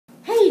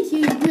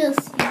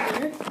Will's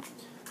here.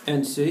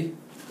 And C.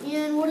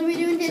 And what are we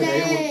doing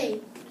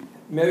today?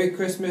 Merry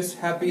Christmas,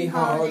 Happy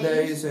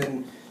Holidays,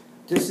 and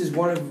this is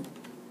one of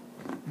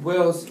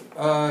Will's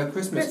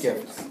Christmas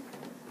gifts.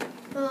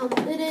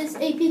 It is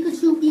a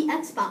Pikaju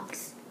EX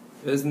box.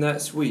 Isn't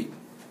that sweet?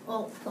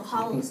 Oh, the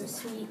hollows are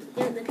sweet.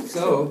 Yeah,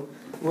 so,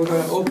 we're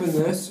going to open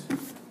this,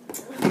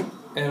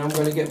 and I'm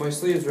going to get my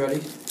sleeves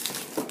ready.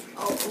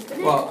 I'll open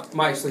it. Well,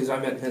 my sleeves, I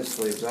meant his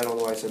sleeves. I don't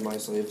know why I said my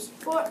sleeves.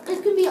 Or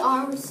it could be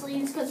our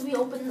sleeves because we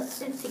opened it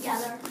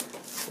together.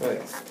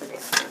 Right.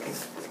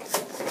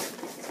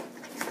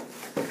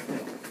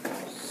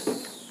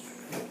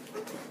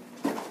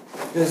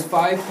 There's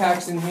 5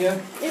 packs in here.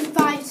 And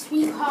 5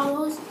 sweet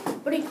hollows,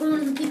 but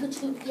including the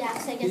Pikachu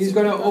EX. I guess He's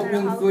going to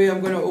open 3,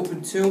 I'm going to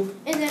open 2.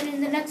 And then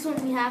in the next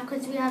one we have,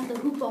 because we have the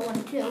Hoopa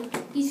one too,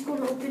 he's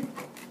going to open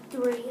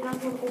 3, and I'm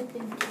going to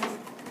open 2.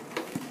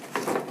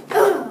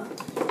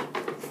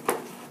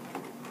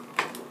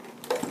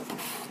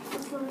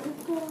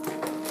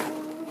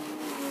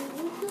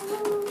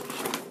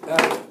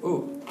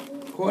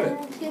 Caught it.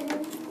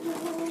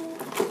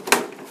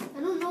 I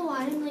don't know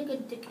why I'm like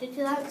addicted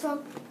to that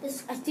song.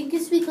 I think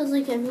it's because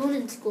like everyone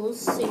in school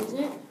sings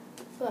it.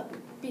 But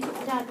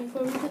Dad,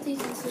 before we put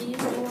these in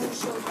sleeves, I want to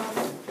show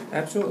them.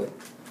 Absolutely.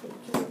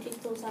 Can you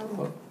take those out?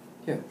 Oh,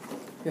 yeah.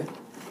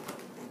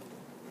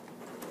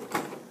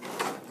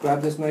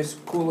 Grab this nice,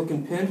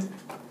 cool-looking pin.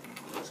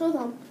 Show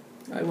them.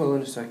 I will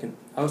in a second.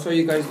 I'll show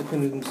you guys the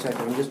pin in a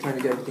second. I'm just trying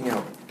to get everything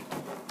out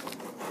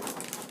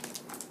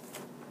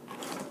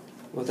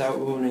without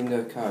ruining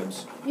the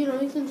cards. You know,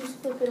 you can just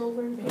flip it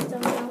over and pick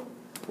them out.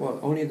 Well,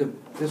 only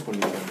this one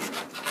you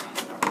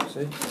can.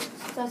 See?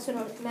 That's what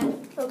I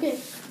meant. Okay,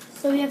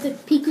 so we have the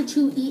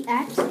Pikaju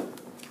EX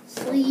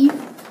sleeve,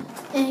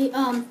 a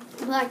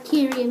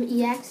Blackarium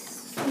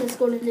EX. Let's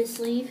go to this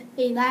sleeve.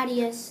 A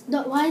Latias.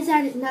 No, why is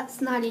that? That's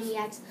not an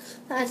EX.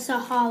 That's a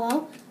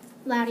hollow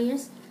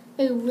Latias.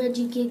 A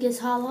Regigigas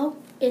hollow,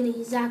 and a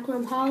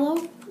Zacrum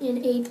hollow,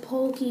 and a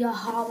Palkia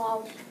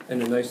hollow.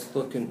 And a nice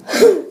looking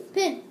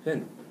Pin.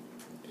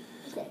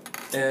 Okay.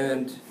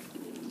 And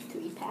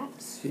 3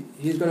 packs.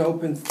 He's going to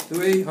open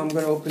 3. I'm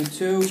going to open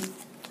 2.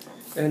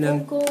 And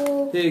then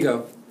here you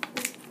go.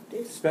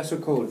 Special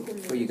code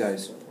for you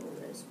guys.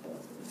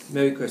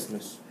 Merry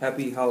Christmas.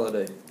 Happy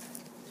holiday.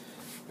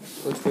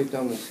 Let's break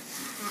down this.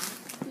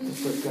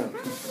 Let's break down.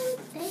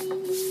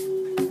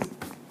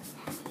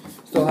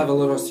 Still have a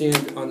little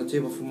sand on the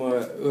table from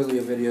our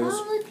earlier videos.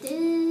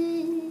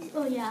 Holidays.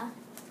 Oh yeah.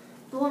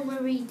 The one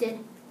where we did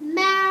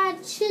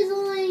mad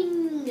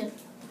chiseling.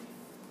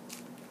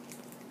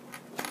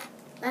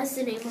 That's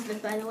the name of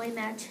it, by the way,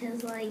 mad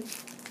chiseling.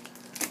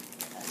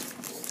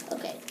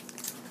 Okay.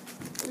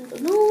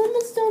 No, I'm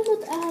gonna start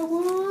with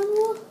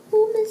one.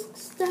 Who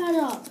messed that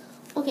up?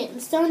 Okay, I'm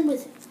starting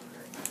with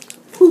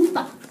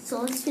Hoopa.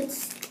 So let's get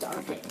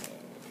started.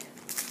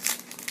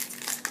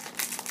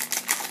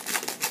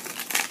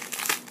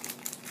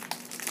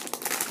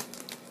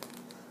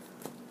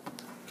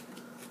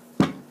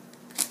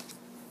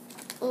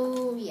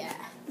 Oh yeah,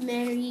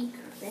 Merry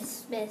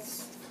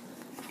Christmas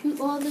to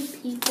all the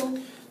people.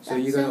 So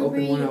you're gonna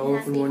open one, I'll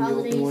open one, you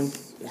open one.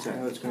 Is yeah, that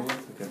how it's gonna work?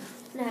 Okay.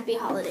 And happy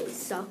holidays.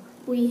 So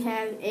we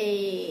have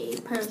a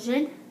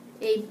Persian,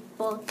 a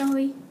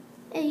Baltoy,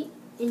 a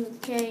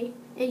Inkay,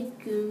 a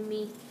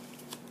Gumi,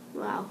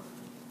 wow,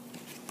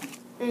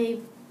 a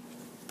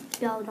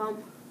Beldum,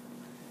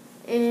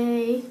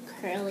 a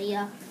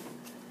Curlia,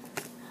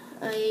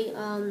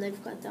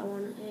 they've got that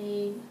one,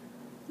 a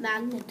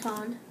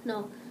Magneton,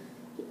 no,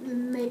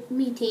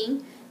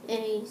 Meeting,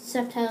 a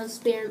Sceptile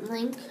Spirit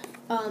Link,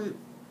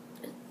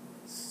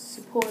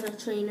 supporter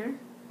trainer,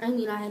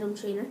 item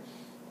trainer,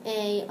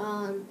 a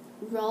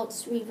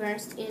Ralts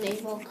reversed, and a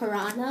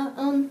Volcarona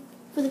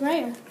for the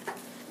rare.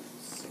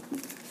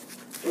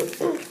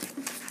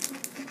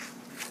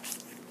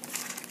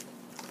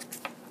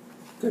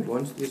 Good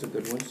ones. These are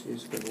good ones.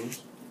 These are good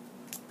ones.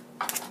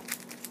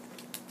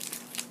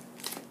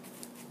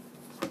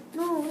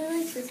 No, I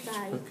like this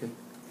guy. Okay.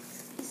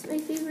 He's my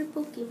favorite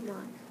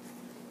Pokemon.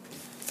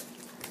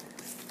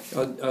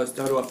 I'll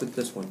start off with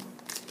this one.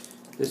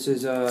 This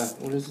is,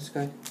 what is this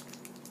guy?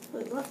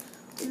 Wait, what?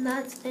 And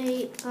that's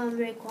a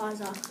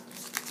Rayquaza.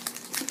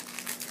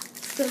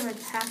 Get my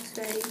packs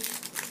ready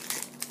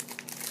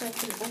so I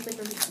can open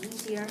them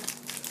easier.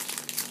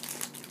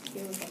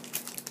 Here we go.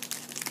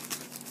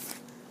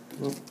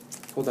 Well,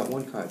 hold that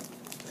one card.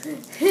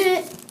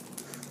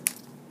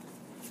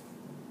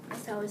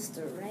 That was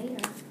the rare.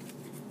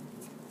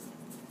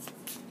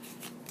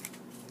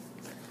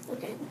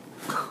 Okay.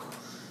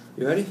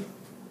 You ready?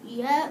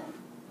 Yep.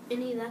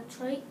 An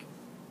Electric,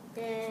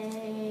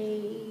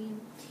 a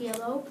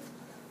Tealope,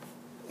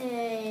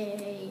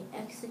 a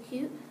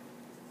Execute,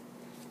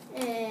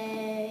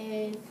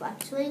 a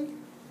Flatwing,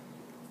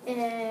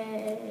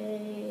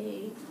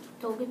 a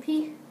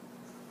Togepi,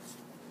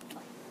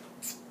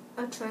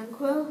 a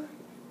Tranquil,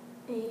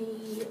 a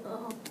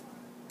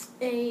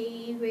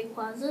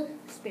Rayquaza,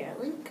 Spirit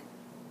Link,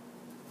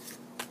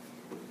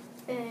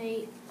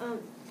 a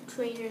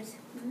Trainer's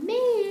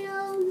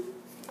Mail,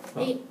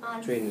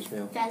 On Trader's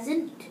mail.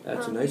 pheasant.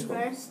 That's a nice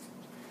reversed.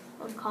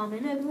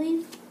 Uncommon, I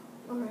believe.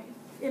 Alright.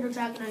 And a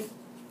dragonite.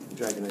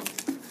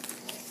 Dragonite.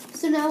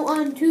 So now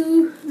on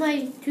to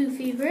my two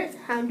favorite,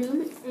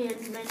 Houndoom,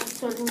 and my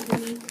next one will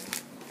be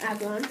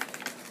Aggron.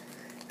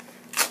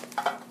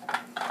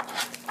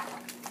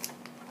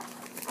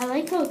 I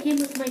like how it came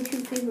with my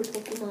two favorite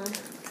Pokemon.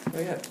 Oh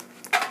yeah.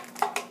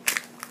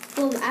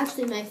 Well,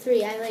 actually my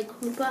three. I like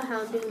Hoopa,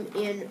 Houndoom,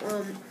 and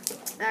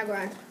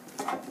Aggron.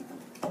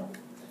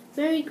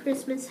 Merry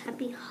Christmas,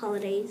 Happy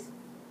Holidays.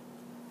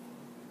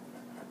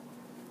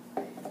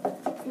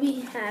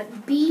 We have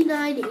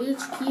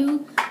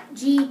B9HQ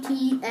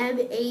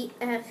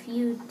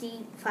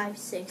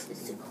GTM8FUD56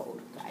 is the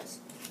code, guys.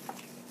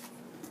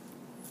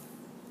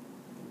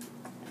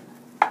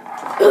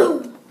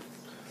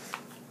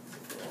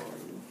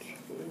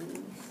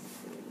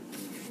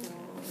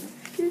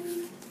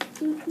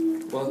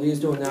 While he's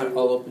doing that, I'll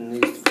open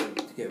these to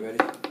get ready.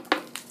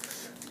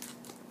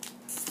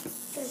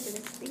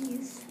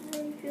 These. I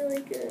feel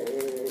like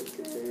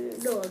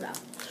no.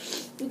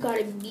 We got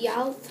a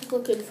Meowth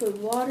looking for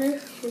water,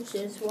 which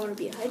is water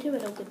behind him. I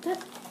don't get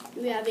that.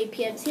 We have a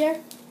PX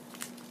here.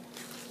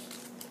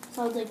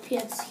 Sounds like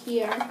PX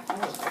here. I don't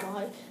know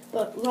why.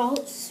 But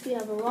Ralts, we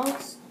have a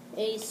Ralts,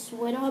 a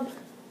Swinub,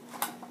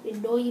 a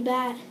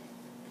Noibat,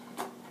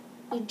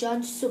 a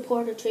Judge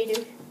Supporter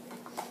Trader,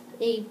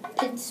 a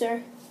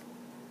Pinsir,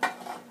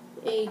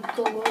 a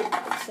Go-Go.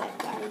 What's that,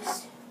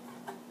 guys?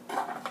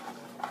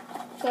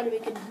 Gotta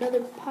make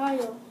another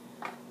pile.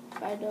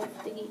 Kind of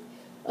thingy.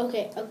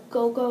 Okay, a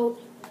Go-Go,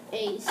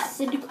 a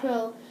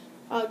Cyndaquil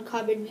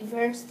uncommon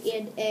reversed,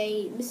 and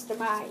a Mr.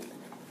 Mime.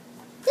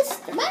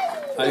 Mr.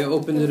 Mime! I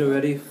opened it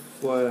already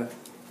for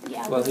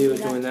while he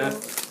was doing that.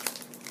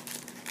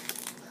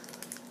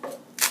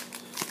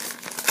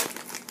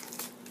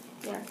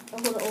 Yeah,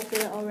 I'm gonna open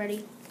it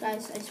already.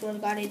 Guys, I swear to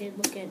God I didn't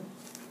look in.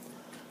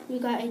 We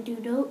got a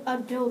Duo,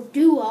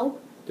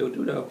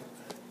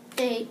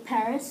 a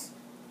Paris,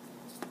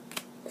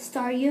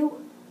 Staryu,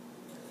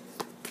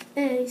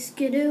 a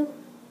Skidoo,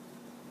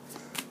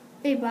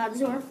 a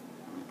Bronzor,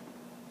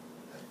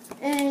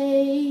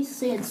 a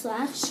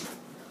Sandslash,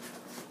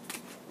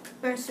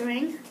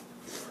 Ursaring,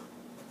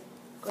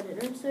 got an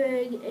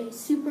Ursaring, a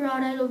Super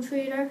Auto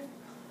Trader,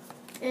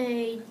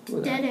 a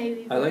Dead-A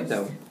Reverse. I like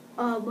that one.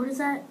 What is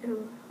that?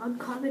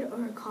 Uncommon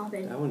or a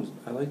common? That one's,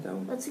 I like that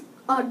one. That's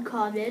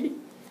uncommon.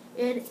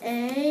 And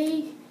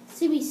a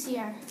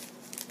CBCR.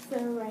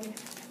 Right.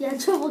 Yeah,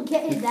 trouble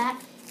getting that.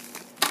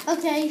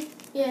 Okay,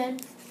 yeah,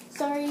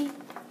 sorry,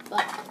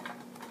 but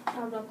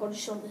I'm not going to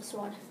show this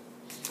one.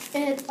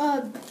 And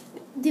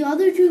the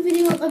other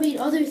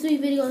other three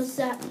videos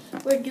that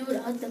we're doing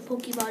on the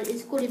Pokemon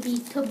is going to be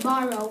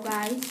tomorrow,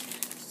 guys.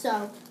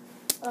 So,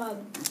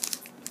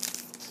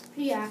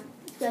 yeah,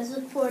 you guys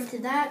look forward to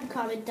that.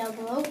 Comment down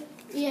below.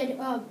 And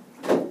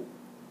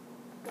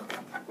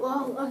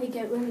well, okay,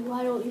 get ready.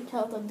 Why don't you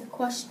tell them the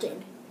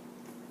question?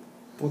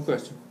 What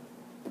question?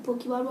 The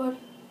Pokemon one.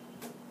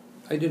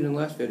 I did in the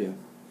last video.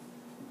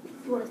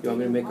 You want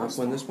me to make up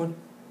one this one?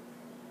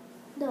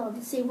 No,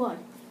 the same one.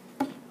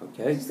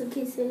 Okay. Just in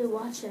case they didn't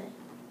watch it.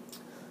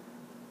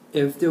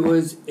 If there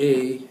was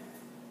a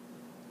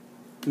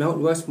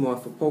Mount Rushmore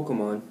for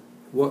Pokemon,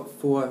 what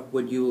four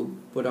would you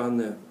put on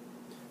there?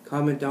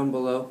 Comment down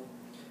below,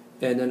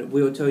 and then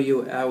we'll tell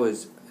you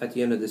ours at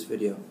the end of this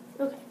video.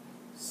 Okay.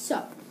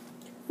 So,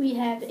 we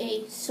have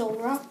a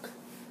Solrock,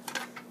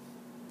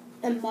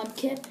 a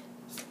Mudkip,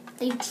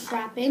 a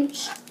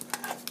Trapinch,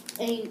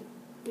 a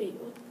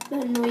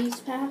Nose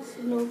Pass,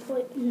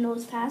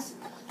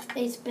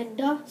 a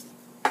Spinda,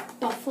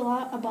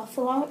 a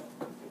Buffalo,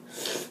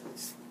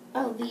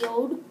 a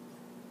Leode,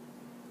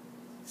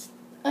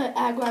 an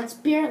Aggron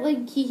Spirit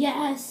Link,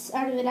 yes,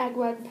 out of an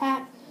Aggron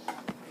pack,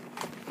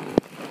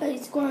 a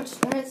Scorched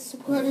Earth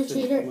Supporter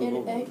Trader,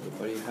 and a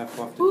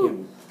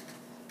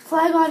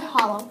Flygon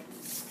Hollow.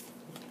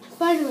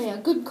 Finally, a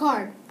good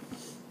card.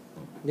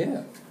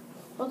 Yeah.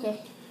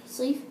 Okay,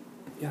 sleeve?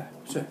 Yeah,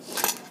 sure.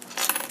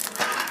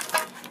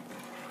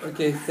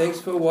 Okay, thanks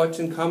for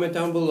watching. Comment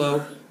down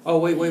below. Oh,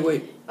 wait.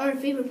 Our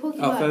favorite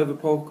Pokemon. Our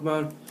favorite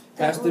Pokemon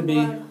has to be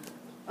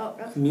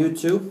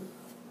Mewtwo.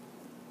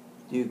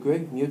 Do you agree?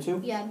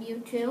 Mewtwo? Yeah,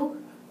 Mewtwo.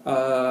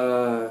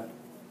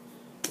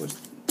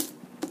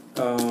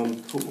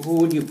 Who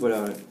would you put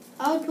on it?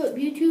 I would put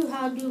Mewtwo,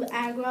 Houndoom,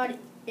 Aggron,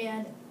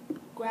 and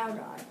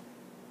Groudon.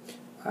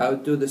 I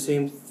would do the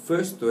same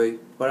first three,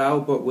 but I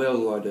would put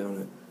Wailord on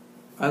it.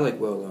 I like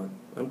Wailord.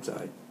 I'm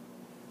sorry.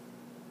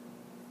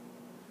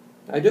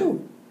 I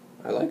do.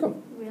 I like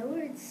him.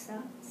 Wailord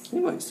sucks. He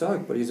might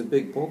suck, but he's a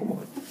big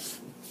Pokemon.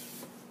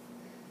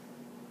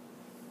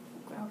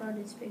 Groudon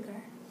is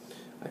bigger.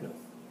 I know.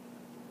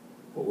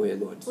 But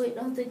Wailord's. Wait,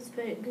 nothing's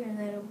bigger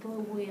than a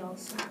blue wheel,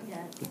 so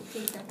yeah,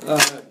 take that.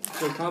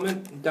 So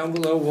comment down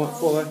below what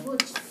for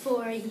which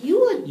for you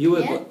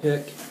would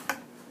pick.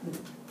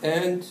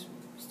 And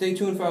stay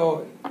tuned for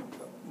our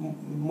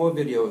more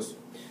videos.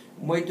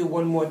 Might do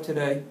one more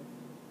today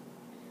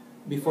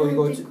before we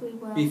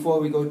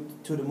go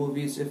to the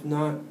movies. If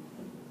not,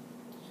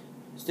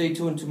 Stay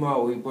tuned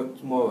tomorrow. We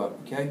put more up.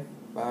 Okay.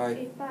 Bye.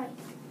 Okay, bye.